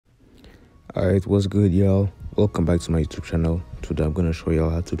Alright, what's good, y'all? Welcome back to my YouTube channel. Today I'm gonna show y'all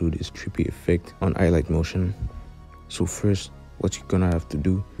how to do this trippy effect on highlight motion. So first, what you're gonna have to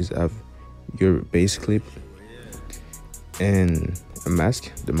do is have your base clip and a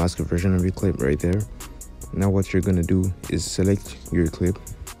mask, the mask version of your clip right there. Now what you're gonna do is select your clip,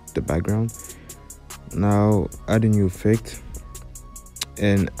 the background. Now add a new effect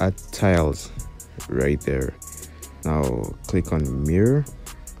and add tiles right there. Now click on mirror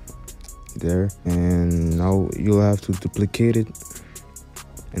there, and now you'll have to duplicate it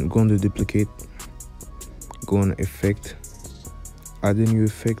and go on the duplicate, go on effect, add a new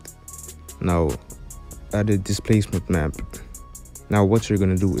effect. Now add a displacement map. Now what you're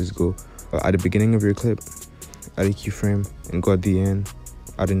gonna do is go at the beginning of your clip, add a keyframe, and go at the end,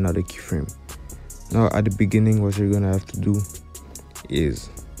 add another keyframe. Now at the beginning, what you're gonna have to do is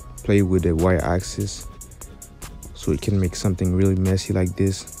play with the y-axis so it can make something really messy like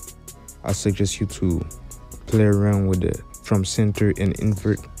this. I suggest you to play around with the from center and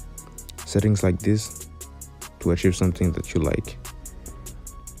invert settings like this to achieve something that you like.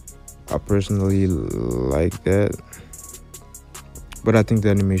 I personally like that, but I think the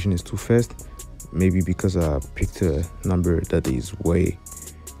animation is too fast, maybe because I picked a number that is way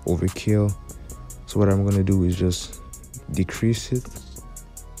overkill. So what I'm gonna do is just decrease it.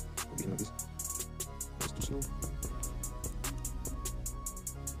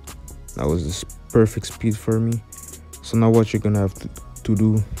 That was this perfect speed for me. So now what you're gonna have to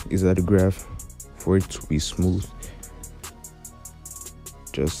do is add a graph for it to be smooth,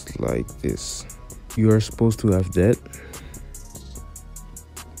 just like this. You are supposed to have that.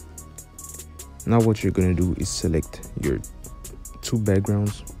 Now what you're gonna do is select your two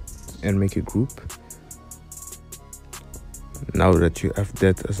backgrounds and make a group. Now that you have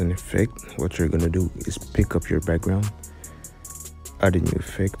that as an effect, what you're gonna do is pick up your background, add a new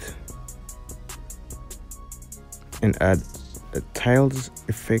effect, and add a tiles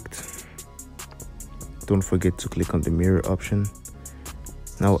effect. Don't forget to click on the mirror option.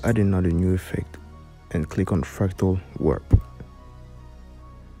 Now add another new effect and click on fractal warp.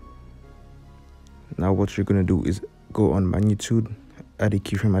 Now what you're gonna do is go on magnitude, add a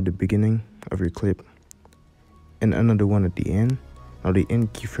keyframe at the beginning of your clip and another one at the end. Now the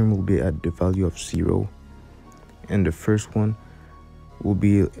end keyframe will be at the value of 0 and the first one will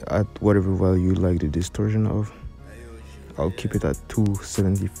be at whatever value you like the distortion of. I'll keep it at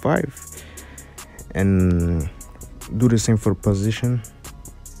 275 and do the same for position.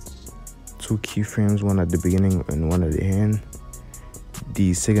 Two keyframes, one at the beginning and one at the end.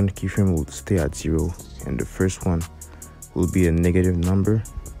 The second keyframe will stay at 0 and the first one will be a negative number,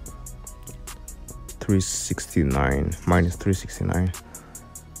 369 minus 369,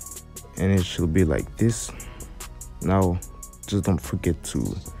 and it should be like this. Now just don't forget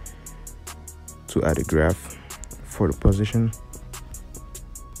to add a graph for the position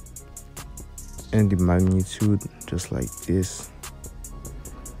and the magnitude, just like this.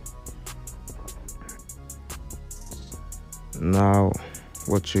 Now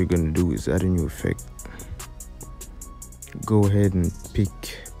what you're gonna do is add a new effect. Go ahead and pick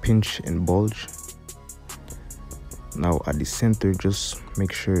pinch and bulge. Now at the center, just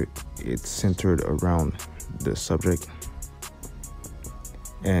make sure it's centered around the subject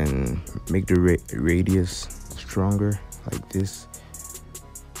and make the radius stronger like this.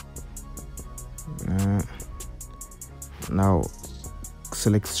 Now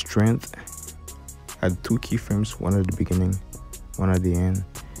select strength, add two keyframes, one at the beginning, one at the end,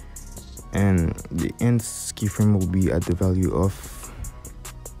 and the end keyframe will be at the value of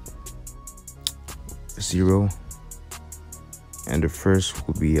 0 and the first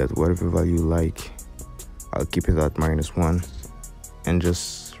will be at whatever value you like. I'll keep it at -1 and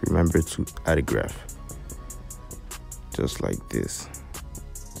just remember to add a graph, just like this.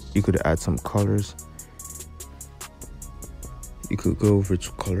 You could add some colors. You could go over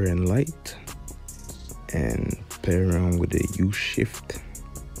to color and light and play around with the U shift.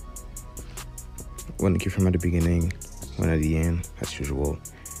 One keyframe at the beginning, one at the end, as usual.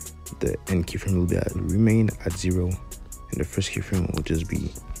 The end keyframe will remain at 0 and the first keyframe will just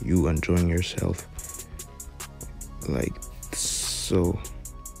be you enjoying yourself, like so.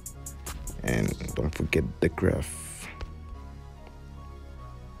 And don't forget the graph.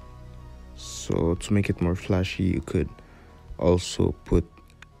 So to make it more flashy, you could also put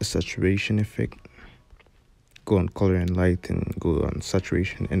a saturation effect. Go on color and light and go on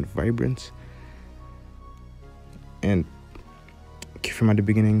saturation and vibrance, and keyframe at the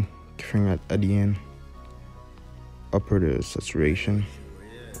beginning, keyframe at the end, upper the saturation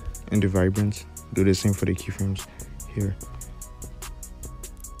and the vibrance. Do the same for the keyframes here.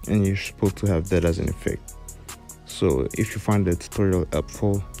 and you're supposed to have that as an effect. So if you find the tutorial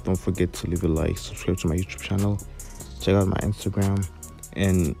helpful, don't forget to leave a like, subscribe to my YouTube channel, check out my Instagram,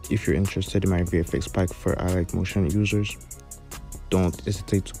 and if you're interested in my VFX pack for Alight motion users, don't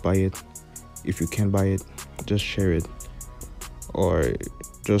hesitate to buy it. If you can buy it, just share it or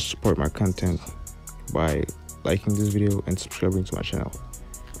just support my content by liking this video and subscribing to my channel.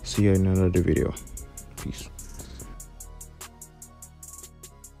 See you in another video. Peace.